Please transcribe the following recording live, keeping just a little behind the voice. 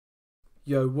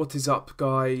Yo, what is up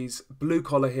guys? Blue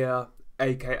Collar here,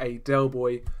 aka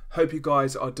Delboy. Hope you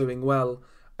guys are doing well.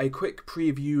 A quick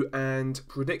preview and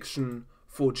prediction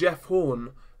for Jeff Horn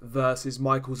versus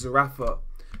Michael Zerafa.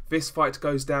 This fight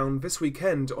goes down this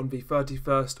weekend on the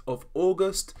 31st of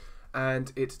August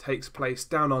and it takes place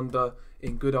down under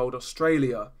in good old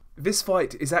Australia. This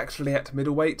fight is actually at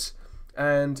middleweight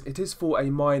and it is for a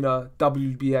minor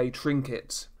WBA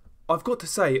trinket. I've got to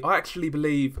say, I actually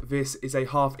believe this is a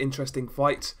half interesting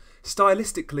fight.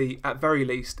 Stylistically, at very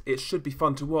least, it should be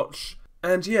fun to watch.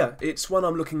 And yeah, it's one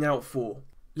I'm looking out for.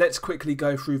 Let's quickly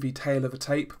go through the tail of the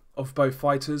tape of both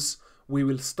fighters. We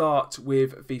will start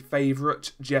with the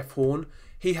favourite, Jeff Horn.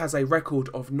 He has a record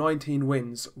of 19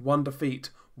 wins, 1 defeat,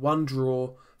 1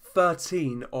 draw,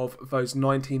 13 of those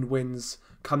 19 wins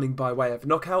coming by way of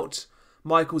knockout.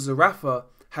 Michael Zerafa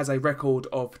has a record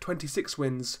of 26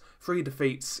 wins, 3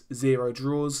 defeats, 0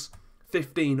 draws,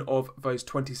 15 of those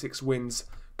 26 wins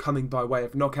coming by way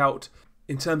of knockout.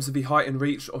 In terms of the height and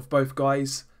reach of both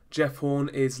guys, Jeff Horn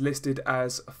is listed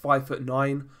as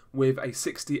 5'9" with a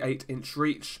 68-inch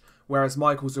reach, whereas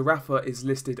Michael Zerafa is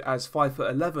listed as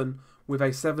 5'11" with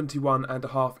a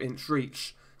 71.5-inch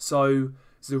reach. So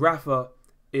Zerafa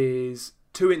is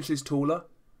 2 inches taller,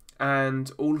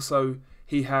 and also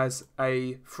he has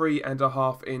a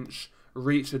 3.5-inch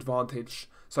reach advantage.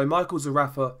 So Michael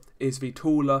Zerafa is the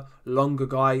taller, longer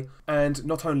guy, and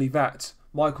not only that,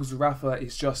 Michael Zerafa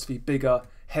is just the bigger,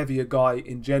 heavier guy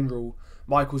in general.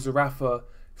 Michael Zerafa,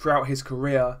 throughout his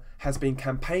career, has been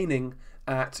campaigning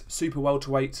at super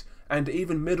welterweight and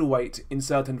even middleweight in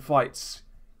certain fights.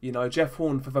 You know, Jeff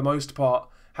Horn, for the most part,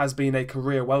 has been a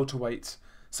career welterweight.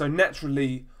 So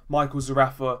naturally, Michael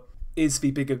Zerafa is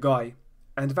the bigger guy.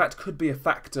 And that could be a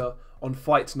factor on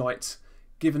fight night,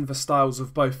 given the styles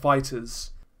of both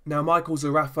fighters. Now, Michael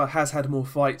Zerafa has had more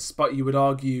fights, but you would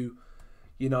argue,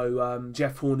 you know,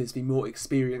 Jeff Horn is the more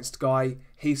experienced guy.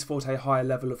 He's fought a higher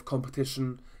level of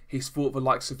competition. He's fought the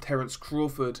likes of Terence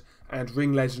Crawford and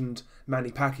ring legend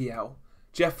Manny Pacquiao.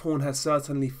 Jeff Horn has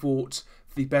certainly fought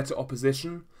the better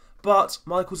opposition, but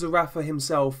Michael Zerafa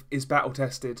himself is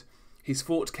battle-tested. He's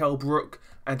fought Kell Brook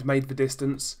and made the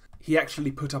distance. He actually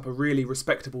put up a really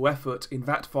respectable effort in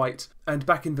that fight, and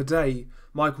back in the day,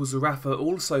 Michael Zerafa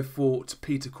also fought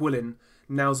Peter Quillin.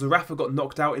 Now, Zerafa got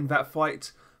knocked out in that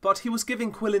fight, but he was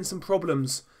giving Quillin some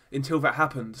problems until that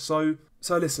happened. So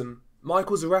listen,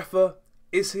 Michael Zerafa,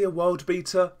 is he a world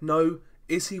beater? No.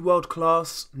 Is he world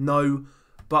class? No.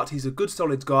 But he's a good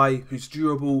solid guy who's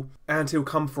durable, and he'll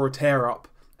come for a tear-up.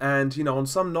 And, you know, on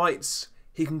some nights,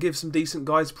 he can give some decent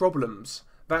guys problems.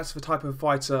 That's the type of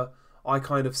fighter I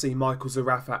kind of see Michael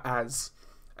Zerafa as.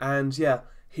 And yeah,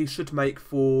 he should make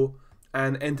for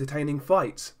an entertaining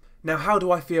fight. Now, how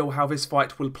do I feel how this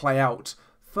fight will play out?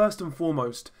 First and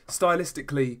foremost,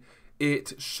 stylistically,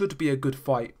 it should be a good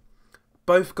fight.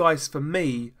 Both guys, for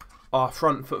me, are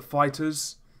front foot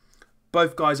fighters.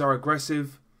 Both guys are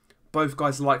aggressive. Both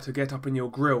guys like to get up in your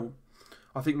grill.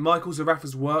 I think Michael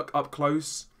Zerafa's work up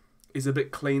close is a bit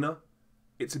cleaner.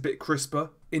 It's a bit crisper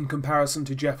in comparison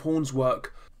to Jeff Horn's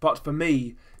work. But for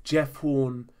me, Jeff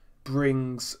Horn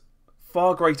brings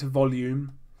far greater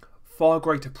volume, far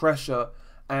greater pressure,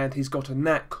 and he's got a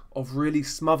knack of really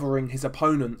smothering his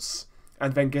opponents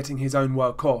and then getting his own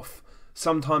work off.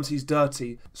 Sometimes he's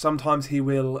dirty, sometimes he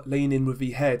will lean in with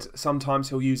the head, sometimes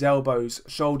he'll use elbows,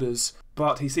 shoulders,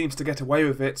 but he seems to get away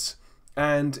with it,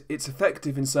 and it's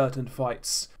effective in certain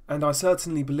fights. And I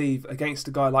certainly believe against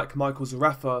a guy like Michael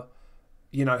Zerafa,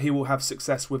 you know, he will have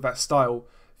success with that style.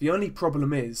 The only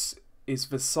problem is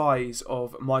the size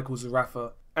of Michael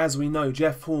Zerafa. As we know,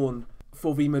 Jeff Horn,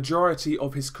 for the majority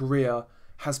of his career,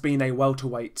 has been a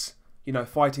welterweight. You know,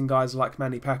 fighting guys like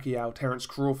Manny Pacquiao, Terence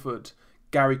Crawford,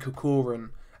 Gary Corcoran,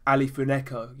 Ali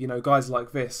Funeka, you know, guys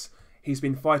like this. He's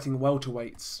been fighting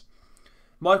welterweights.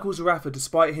 Michael Zerafa,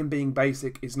 despite him being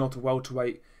basic, is not a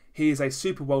welterweight. He is a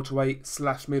super welterweight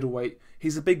 / middleweight.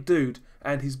 He's a big dude,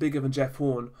 and he's bigger than Jeff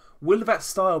Horn. Will that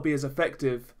style be as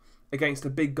effective against a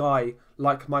big guy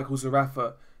like Michael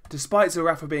Zerafa, despite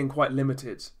Zerafa being quite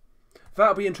limited?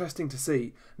 That'll be interesting to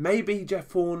see. Maybe Jeff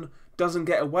Horn doesn't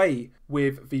get away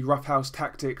with the roughhouse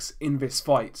tactics in this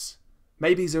fight.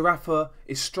 Maybe Zerafa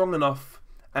is strong enough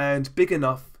and big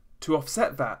enough to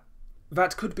offset that.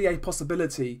 That could be a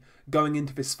possibility going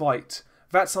into this fight.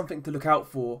 That's something to look out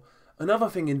for. Another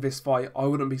thing in this fight I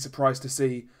wouldn't be surprised to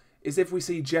see is if we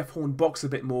see Jeff Horn box a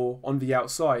bit more on the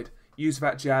outside, use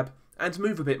that jab, and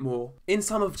move a bit more. In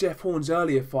some of Jeff Horn's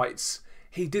earlier fights,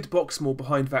 he did box more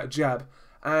behind that jab,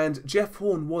 and Jeff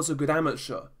Horn was a good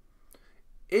amateur.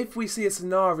 If we see a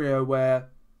scenario where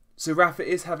Zerafa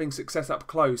is having success up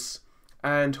close,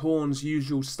 and Horn's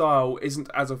usual style isn't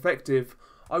as effective,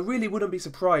 I really wouldn't be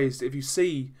surprised if you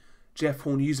see Jeff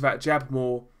Horn use that jab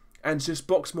more and just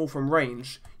box more from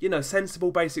range. You know,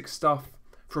 sensible basic stuff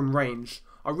from range.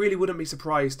 I really wouldn't be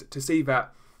surprised to see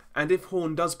that. And if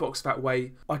Horn does box that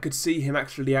way, I could see him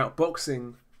actually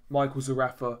outboxing Michael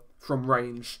Zerafa from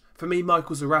range. For me,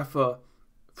 Michael Zerafa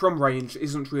from range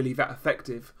isn't really that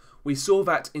effective. We saw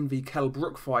that in the Kell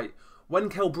Brook fight. When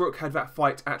Kell Brook had that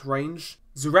fight at range,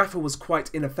 Zerafa was quite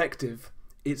ineffective.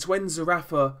 It's when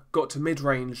Zerafa got to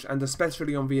mid-range, and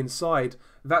especially on the inside,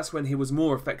 that's when he was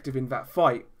more effective in that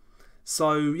fight.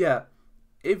 So yeah,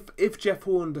 if Jeff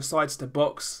Horn decides to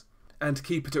box and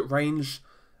keep it at range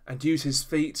and use his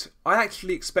feet, I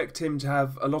actually expect him to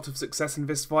have a lot of success in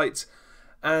this fight.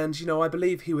 And, you know, I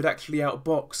believe he would actually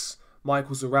outbox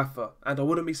Michael Zerafa, and I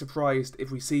wouldn't be surprised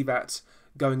if we see that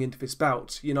going into this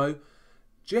bout. You know,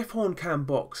 Jeff Horn can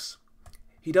box.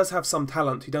 He does have some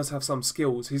talent, he does have some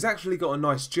skills. He's actually got a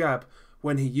nice jab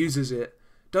when he uses it.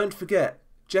 Don't forget,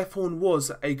 Jeff Horn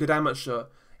was a good amateur.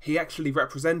 He actually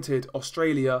represented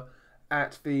Australia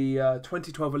at the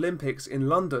 2012 Olympics in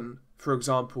London, for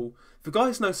example. The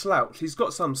guy's no slouch, he's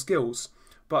got some skills,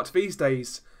 but these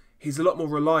days he's a lot more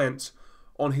reliant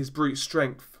on his brute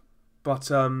strength.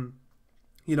 But,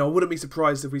 you know, I wouldn't be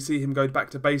surprised if we see him go back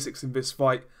to basics in this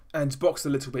fight and box a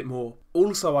little bit more.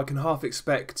 Also, I can half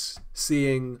expect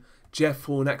seeing Jeff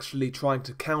Horn actually trying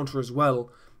to counter as well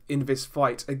in this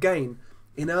fight. Again,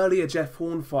 in earlier Jeff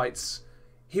Horn fights,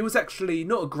 he was actually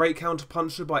not a great counter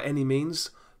puncher by any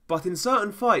means, but in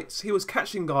certain fights, he was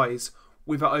catching guys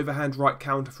with that overhand right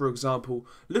counter, for example.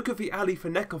 Look at the Ali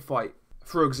Faneka fight,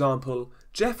 for example.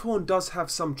 Jeff Horn does have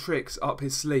some tricks up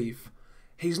his sleeve.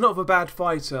 He's not the bad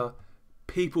fighter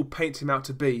people paint him out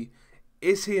to be.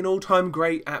 Is he an all-time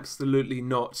great? Absolutely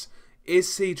not.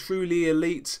 Is he truly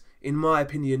elite? In my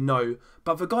opinion, no.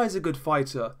 But the guy's a good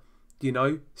fighter, you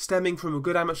know, stemming from a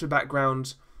good amateur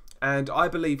background, and I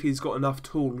believe he's got enough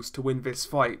tools to win this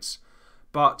fight.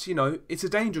 But, you know, it's a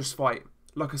dangerous fight.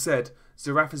 Like I said,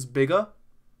 Zerafa's bigger,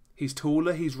 he's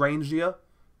taller, he's rangier.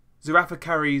 Zerafa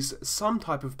carries some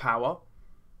type of power,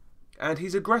 and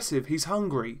he's aggressive, he's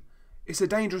hungry. It's a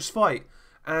dangerous fight,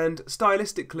 and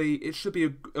stylistically it should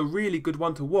be a really good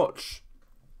one to watch.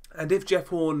 And if Jeff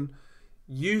Horn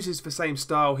uses the same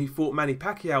style he fought Manny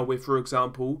Pacquiao with, for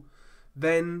example,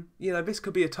 then, you know, this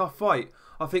could be a tough fight.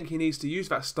 I think he needs to use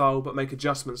that style but make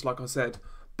adjustments, like I said.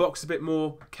 Box a bit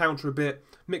more, counter a bit,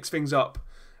 mix things up,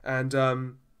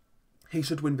 and he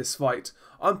should win this fight.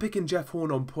 I'm picking Jeff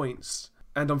Horn on points,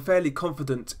 and I'm fairly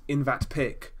confident in that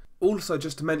pick. Also,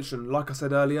 just to mention, like I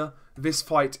said earlier, this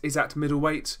fight is at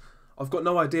middleweight. I've got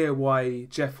no idea why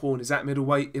Jeff Horn is at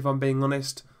middleweight, if I'm being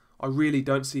honest. I really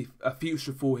don't see a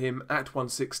future for him at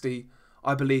 160.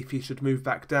 I believe he should move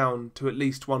back down to at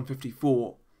least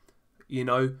 154. You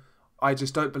know, I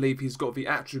just don't believe he's got the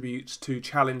attributes to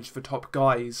challenge the top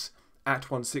guys at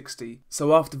 160.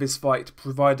 So after this fight,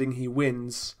 providing he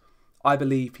wins, I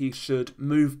believe he should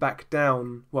move back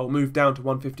down, well, move down to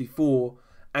 154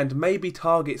 and maybe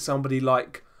target somebody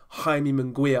like Jaime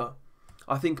Munguia.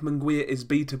 I think Munguia is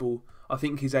beatable. I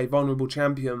think he's a vulnerable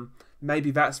champion.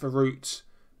 Maybe that's the route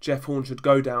Jeff Horn should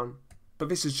go down. But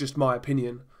this is just my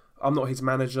opinion. I'm not his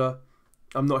manager.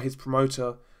 I'm not his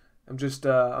promoter. I'm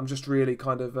just really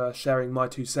kind of sharing my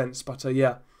 2 cents. But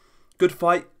yeah, good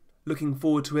fight. Looking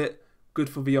forward to it. Good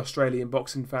for the Australian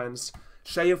boxing fans.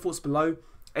 Share your thoughts below.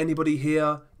 Anybody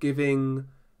here giving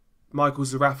Michael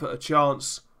Zerafa a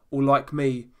chance? Or like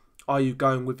me, are you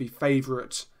going with the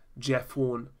favourite Jeff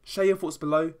Horn? Share your thoughts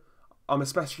below. I'm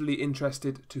especially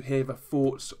interested to hear the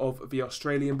thoughts of the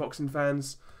Australian boxing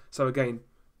fans. So again,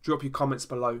 drop your comments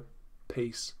below.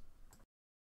 Peace.